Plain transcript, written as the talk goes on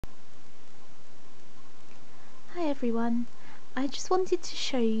everyone, I just wanted to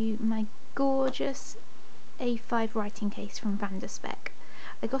show you my gorgeous A5 writing case from Spek.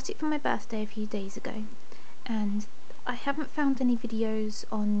 I got it for my birthday a few days ago and I haven't found any videos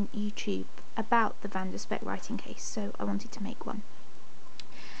on YouTube about the Spek writing case, so I wanted to make one.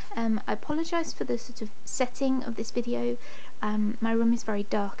 I apologise for the sort of setting of this video. My room is very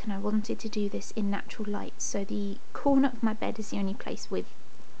dark and I wanted to do this in natural light, so the corner of my bed is the only place with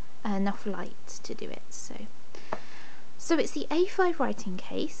enough light to do it. So it's the A5 writing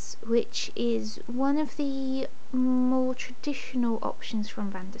case, which is one of the more traditional options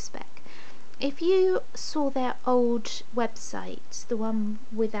from Spek. If you saw their old website, the one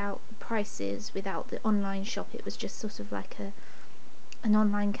without prices, without the online shop, it was just sort of like an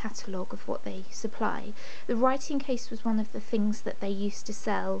online catalogue of what they supply. The writing case was one of the things that they used to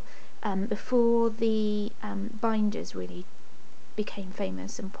sell before the binders really became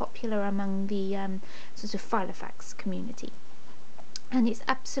famous and popular among the sort of Filofax community, and it's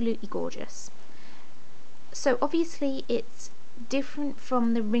absolutely gorgeous. So obviously it's different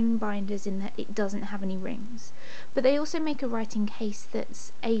from the ring binders in that it doesn't have any rings, but they also make a writing case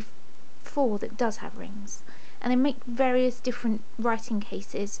that's A4 that does have rings, and they make various different writing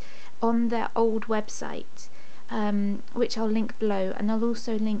cases on their old website, which I'll link below, and I'll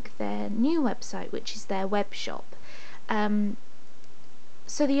also link their new website, which is their web shop.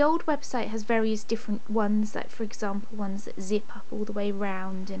 So the old website has various different ones, like for example ones that zip up all the way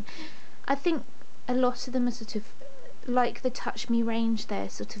round, and I think a lot of them are sort of like the Touch Me range. They're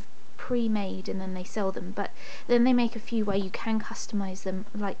sort of pre-made and then they sell them, but then they make a few where you can customize them,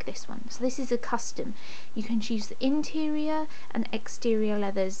 like this one. So this is a custom. You can choose the interior and exterior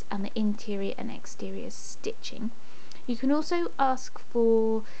leathers and the interior and exterior stitching. You can also ask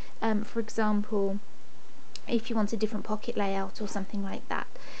for example, if you want a different pocket layout or something like that.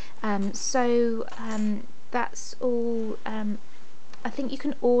 That's all. I think you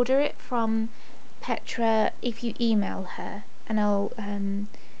can order it from Petra if you email her, and I'll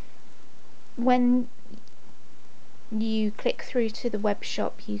when you click through to the web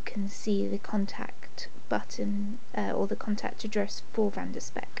shop you can see the contact button or the contact address for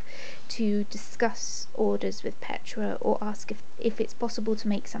Spek to discuss orders with Petra or ask if it's possible to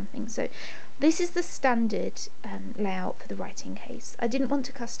make something. So this is the standard layout for the writing case. I didn't want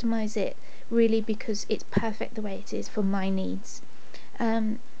to customize it really because it's perfect the way it is for my needs.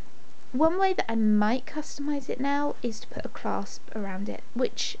 One way that I might customize it now is to put a clasp around it,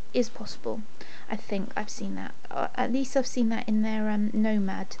 which is possible. I think I've seen that, at least I've seen that in their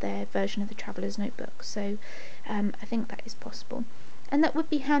Nomad, their version of the Traveller's Notebook, so I think that is possible. And that would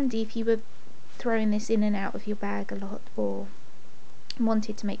be handy if you were throwing this in and out of your bag a lot or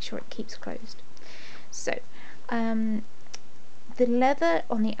wanted to make sure it keeps closed. So the leather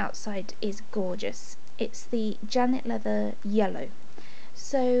on the outside is gorgeous. It's the Janet leather yellow.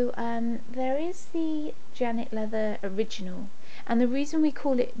 So there is the Janet leather original, and the reason we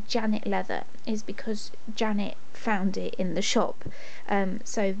call it Janet leather is because Janet found it in the shop,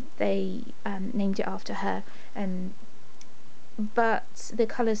 so they named it after her. But the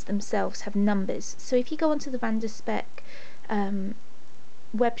colours themselves have numbers, so if you go onto the Spek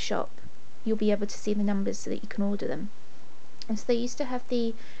web shop you'll be able to see the numbers so that you can order them. And so they used to have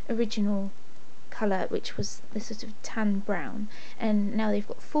the original colour, which was the sort of tan brown, and now they've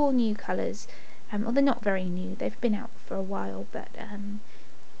got 4 new colours. Well, they're not very new, they've been out for a while, but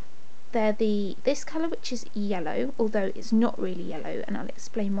they're this colour, which is yellow, although it's not really yellow, and I'll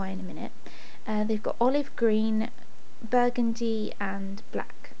explain why in a minute. They've got olive green, burgundy and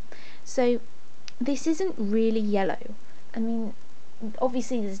black. So this isn't really yellow. I mean,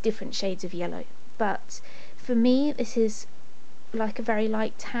 obviously there's different shades of yellow, but for me this is like a very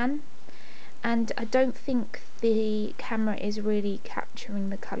light tan, and I don't think the camera is really capturing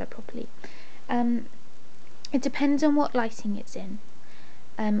the colour properly. It depends on what lighting it's in.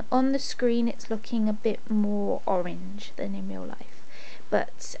 On the screen it's looking a bit more orange than in real life,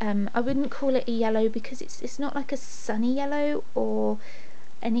 but I wouldn't call it a yellow because it's not like a sunny yellow or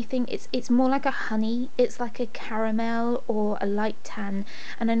anything. It's more like a honey. It's like a caramel or a light tan,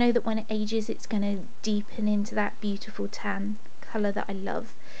 and I know that when it ages it's going to deepen into that beautiful tan colour that I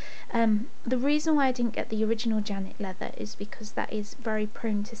love. The reason why I didn't get the original Janet leather is because that is very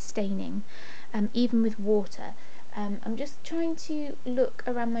prone to staining, even with water. I'm just trying to look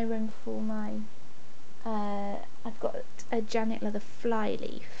around my room for my I've got a Janet leather fly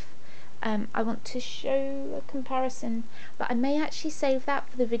leaf. I want to show a comparison, but I may actually save that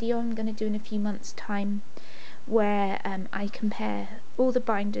for the video I'm going to do in a few months' time, where I compare all the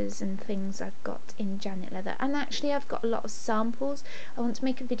binders and things I've got in Janet leather. And actually I've got a lot of samples. I want to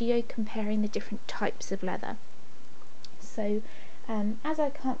make a video comparing the different types of leather. So as I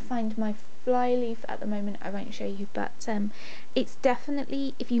can't find my fly leaf at the moment, I won't show you, but it's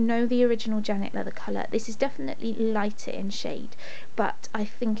definitely, if you know the original Janet leather colour, this is definitely lighter in shade, but I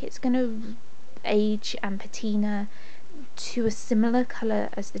think it's going to age and patina to a similar colour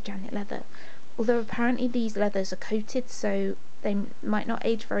as the Janet leather, although apparently these leathers are coated, so they might not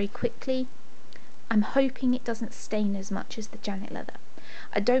age very quickly. I'm hoping it doesn't stain as much as the Janet leather.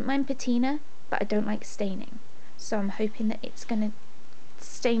 I don't mind patina, but I don't like staining, so I'm hoping that it's going to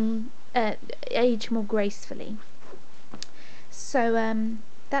stain, age more gracefully. So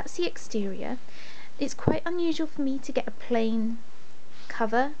that's the exterior. It's quite unusual for me to get a plain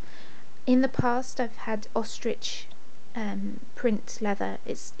cover. In the past I've had ostrich print leather.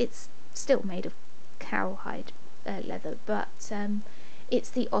 It's still made of cowhide leather, but it's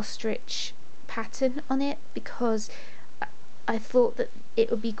the ostrich pattern on it, because I thought that it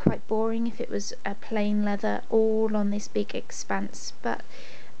would be quite boring if it was a plain leather all on this big expanse, but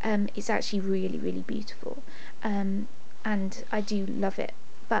it's actually really, really beautiful, and I do love it.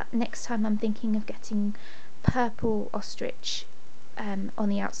 But next time I'm thinking of getting purple ostrich on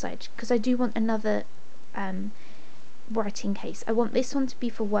the outside, because I do want another writing case. I want this one to be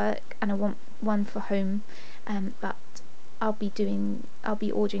for work, and I want one for home, but I'll be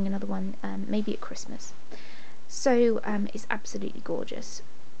ordering another one maybe at Christmas. So it's absolutely gorgeous.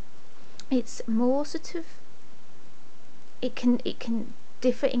 It's more sort of, it can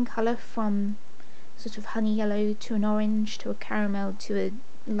differ in colour from sort of honey yellow to an orange to a caramel to a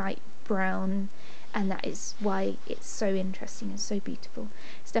light brown, and that is why it's so interesting and so beautiful.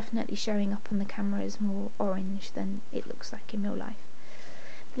 It's definitely showing up on the camera as more orange than it looks like in real life.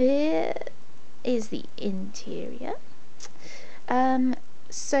 There is the interior.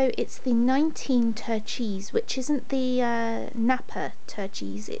 So it's the 19 Turchese, which isn't the Napa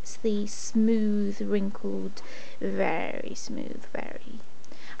Turchese, it's the smooth, wrinkled, very smooth, very...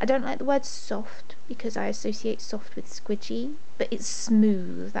 I don't like the word soft, because I associate soft with squidgy, but it's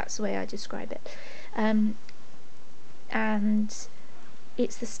smooth, that's the way I describe it. And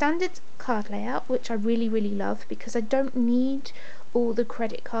it's the standard card layout, which I really, really love, because I don't need all the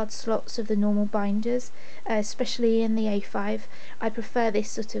credit card slots of the normal binders, especially in the A5. I prefer this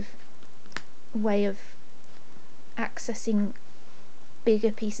sort of way of accessing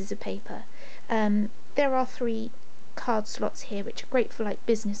bigger pieces of paper. There are 3 card slots here, which are great for like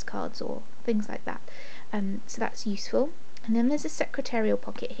business cards or things like that, so that's useful. And then there's a secretarial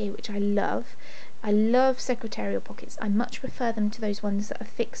pocket here, which I love. I love secretarial pockets. I much prefer them to those ones that are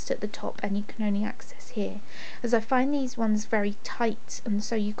fixed at the top and you can only access here, as I find these ones very tight, and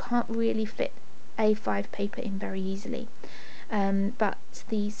so you can't really fit A5 paper in very easily. But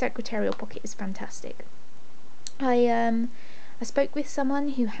the secretarial pocket is fantastic. I spoke with someone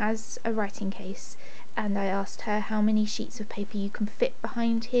who has a writing case, and I asked her how many sheets of paper you can fit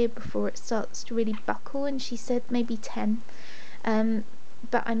behind here before it starts to really buckle, and she said maybe 10.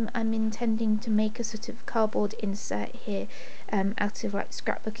 But I'm intending to make a sort of cardboard insert here out of like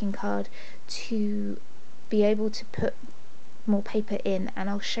scrapbooking card to be able to put more paper in, and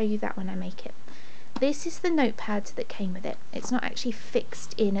I'll show you that when I make it. This is the notepad that came with it. It's not actually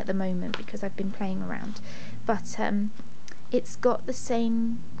fixed in at the moment because I've been playing around, but it's got the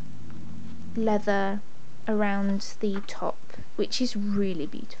same leather around the top, which is really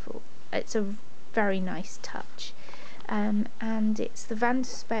beautiful. It's a very nice touch. And it's the Van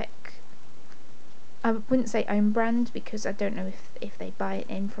Spek, I wouldn't say own brand, because I don't know if they buy it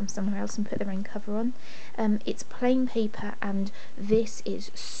in from somewhere else and put their own cover on. It's plain paper, and this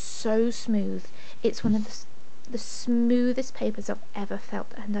is so smooth. It's one of the smoothest papers I've ever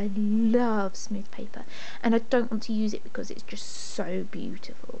felt, and I love smooth paper, and I don't want to use it because it's just so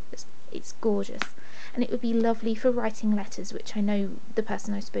beautiful. It's gorgeous, and it would be lovely for writing letters, which I know the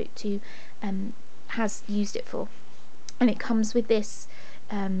person I spoke to has used it for. And it comes with this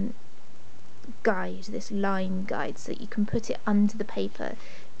guide, this line guide, so that you can put it under the paper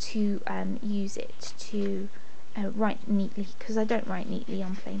to use it to write neatly, because I don't write neatly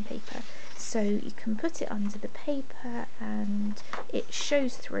on plain paper. So you can put it under the paper and it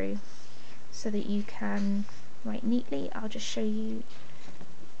shows through so that you can write neatly. I'll just show you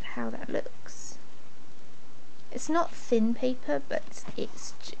how that looks. It's not thin paper, but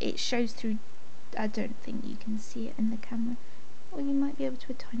it shows through. I don't think you can see it in the camera, or you might be able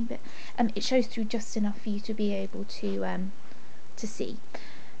to a tiny bit. It shows through just enough for you to be able to see.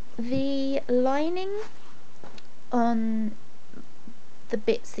 The lining on the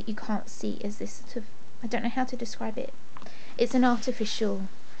bits that you can't see is this sort of, I don't know how to describe it. It's an artificial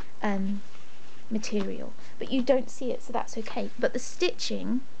material, but you don't see it, so that's okay. But the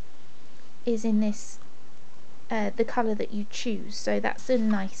stitching is in this the colour that you choose, so that's a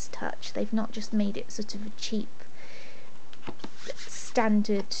nice touch. They've not just made it sort of a cheap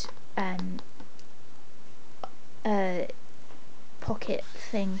standard pocket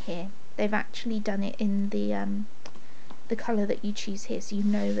thing here. They've actually done it in the colour that you choose here, so you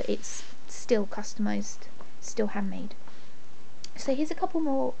know that it's still customised, still handmade. So here's a couple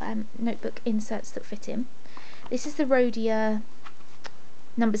more notebook inserts that fit in. This is the Rhodia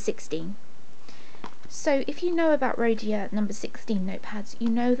number 16. So if you know about Rhodia number 16 notepads, you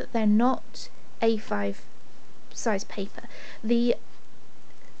know that they're not A5 size paper. The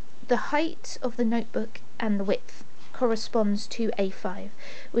height of the notebook and the width corresponds to A5,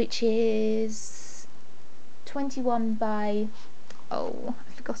 which is 21 by, oh,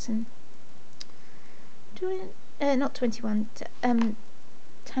 I've forgotten, not 21, 10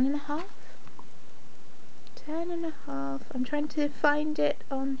 and a half? 10 and a half, I'm trying to find it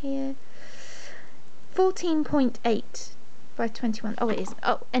on here, 14.8 by 21, oh it is,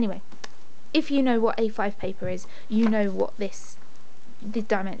 oh anyway, if you know what A5 paper is, you know what the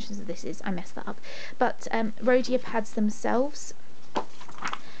dimensions of this is. I messed that up. But Rhodia pads themselves,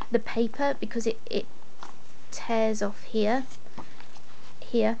 the paper, because it tears off here,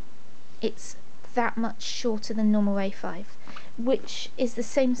 it's that much shorter than normal A5, which is the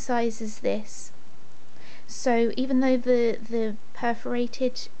same size as this. So even though the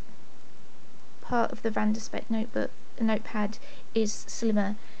perforated part of the Van der Spek notepad is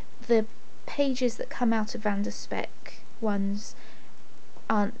slimmer, the pages that come out of Van der Spek ones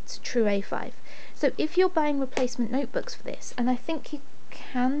aren't true A5. So if you're buying replacement notebooks for this, and I think you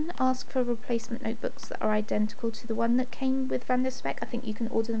can ask for replacement notebooks that are identical to the one that came with Van der Spek, I think you can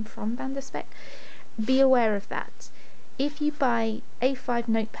order them from Van der Spek, be aware of that. If you buy A5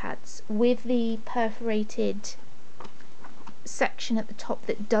 notepads with the perforated section at the top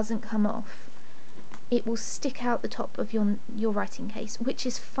that doesn't come off, it will stick out the top of your writing case, which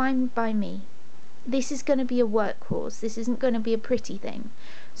is fine by me. This is going to be a workhorse, this isn't going to be a pretty thing,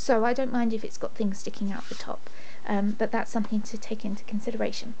 so I don't mind if it's got things sticking out the top, but that's something to take into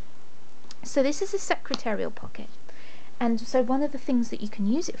consideration. So this is a secretarial pocket, and so one of the things that you can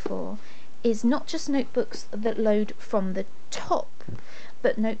use it for is not just notebooks that load from the top,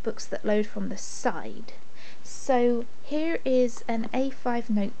 but notebooks that load from the side. So here is an A5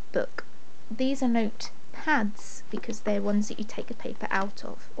 notebook. These are notepads because they're ones that you take a paper out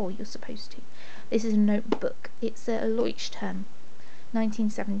of, or you're supposed to. This is a notebook. It's a Leuchtturm,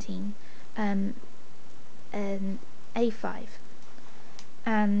 1917, an A5,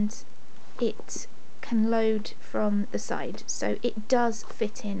 and it can load from the side, so it does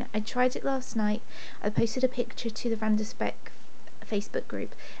fit in. I tried it last night. I posted a picture to the Van der Spek Facebook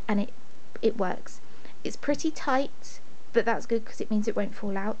group, and it works. It's pretty tight, but that's good because it means it won't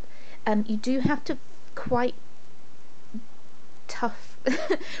fall out. You do have to quite tough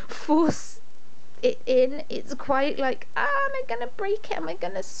force it in. It's quite like, am I gonna break it, am I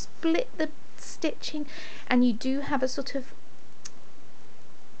gonna split the stitching, and you do have a sort of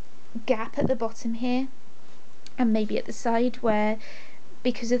gap at the bottom here and maybe at the side where,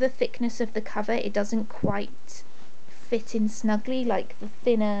 because of the thickness of the cover, it doesn't quite fit in snugly like the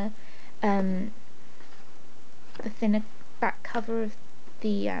thinner back cover of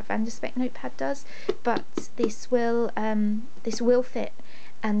the Van der Spek notepad does, but this will fit,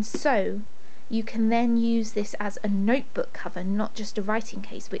 and so you can then use this as a notebook cover, not just a writing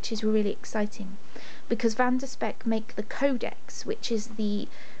case, which is really exciting, because Van der Spek make the Codex, which is the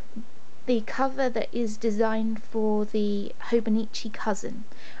cover that is designed for the Hobonichi cousin,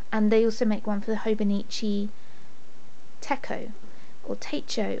 and they also make one for the Hobonichi Techo or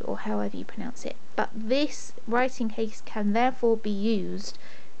Techo, or however you pronounce it. But this writing case can therefore be used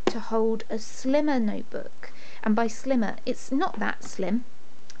to hold a slimmer notebook, and by slimmer, it's not that slim,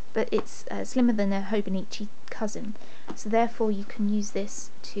 but it's slimmer than a Hobonichi cousin, so therefore you can use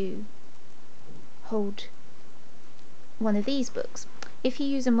this to hold one of these books. If you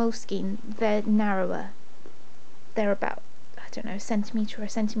use a Moleskine, they're narrower. They're about, I don't know, a centimetre or a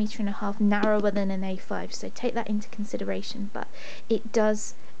centimetre and a half narrower than an A5, so take that into consideration, but it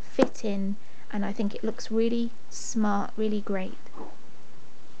does fit in, and I think it looks really smart, really great.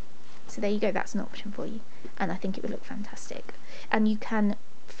 So there you go, that's an option for you, and I think it would look fantastic. And you can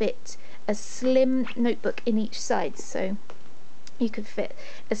fit a slim notebook in each side, so you could fit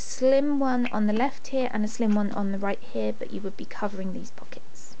a slim one on the left here and a slim one on the right here, but you would be covering these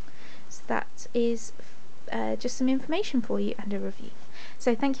pockets. So that is just some information for you and a review.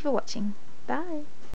 So thank you for watching. Bye.